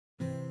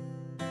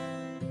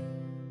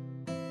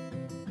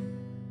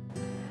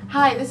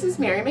Hi, this is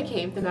Mary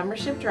McCabe, the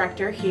Membership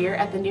Director here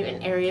at the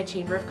Newton Area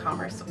Chamber of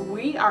Commerce.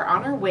 We are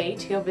on our way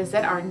to go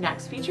visit our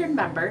next featured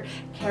member,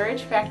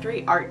 Carriage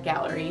Factory Art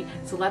Gallery.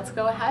 So let's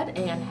go ahead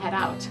and head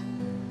out.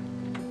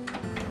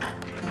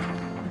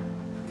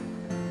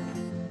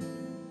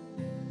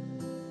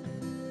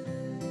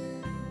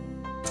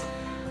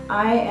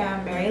 I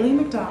am Mary Lee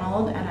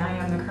McDonald, and I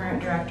am the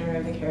current director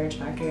of the Carriage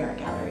Factory Art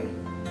Gallery.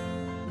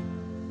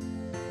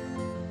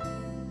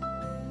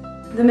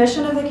 The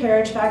mission of the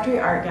Carriage Factory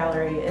Art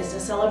Gallery is to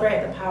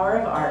celebrate the power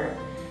of art,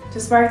 to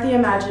spark the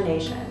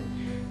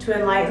imagination, to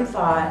enlighten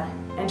thought,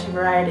 and to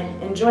provide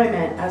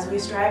enjoyment as we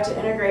strive to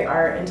integrate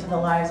art into the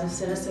lives of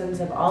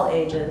citizens of all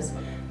ages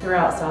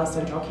throughout South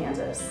Central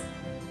Kansas.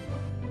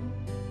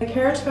 The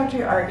Carriage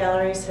Factory Art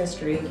Gallery's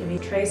history can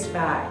be traced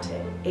back to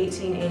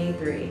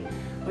 1883,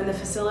 when the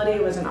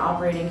facility was an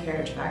operating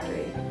carriage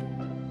factory.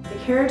 The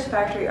Carriage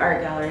Factory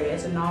Art Gallery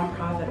is a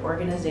nonprofit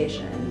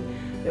organization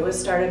that was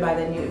started by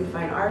the Newton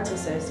Fine Arts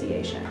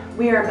Association.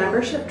 We are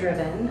membership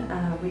driven.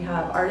 We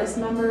have artist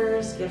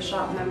members, gift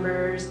shop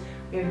members,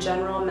 we have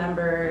general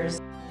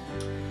members.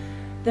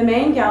 The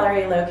main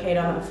gallery located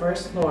on the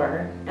first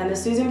floor and the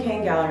Susan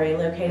Kane Gallery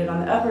located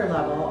on the upper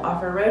level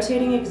offer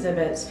rotating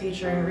exhibits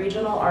featuring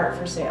regional art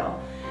for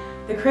sale.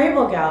 The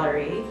Crable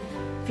Gallery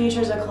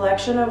features a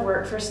collection of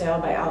work for sale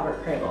by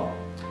Albert Crable.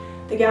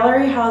 The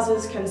gallery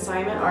houses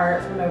consignment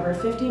art from over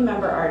 50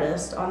 member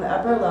artists on the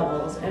upper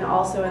levels and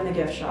also in the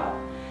gift shop.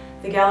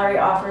 The gallery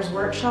offers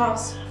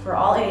workshops for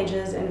all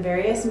ages in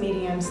various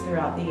mediums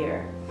throughout the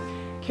year.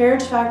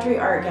 Carriage Factory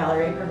Art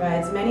Gallery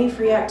provides many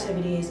free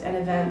activities and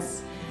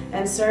events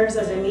and serves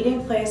as a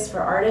meeting place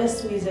for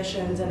artists,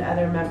 musicians, and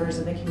other members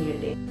of the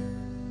community.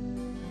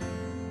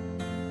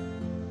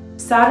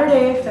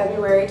 Saturday,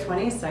 February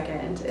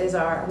 22nd is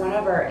one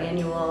of our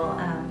annual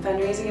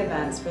fundraising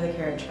events for the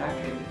Carriage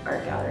Factory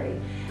Art Gallery.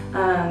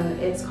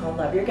 It's called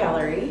Love Your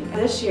Gallery.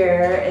 This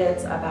year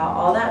it's about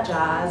all that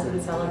jazz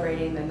and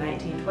celebrating the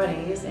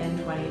 1920s in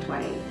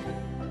 2020.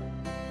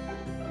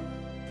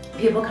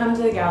 People come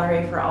to the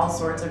gallery for all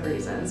sorts of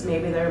reasons.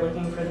 Maybe they're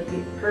looking for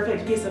the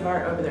perfect piece of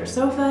art over their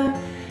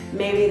sofa,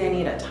 maybe they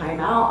need a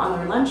timeout on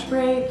their lunch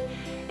break,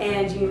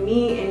 and you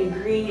meet and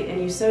you greet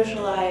and you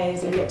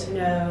socialize and get to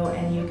know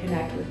and you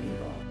connect with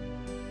people.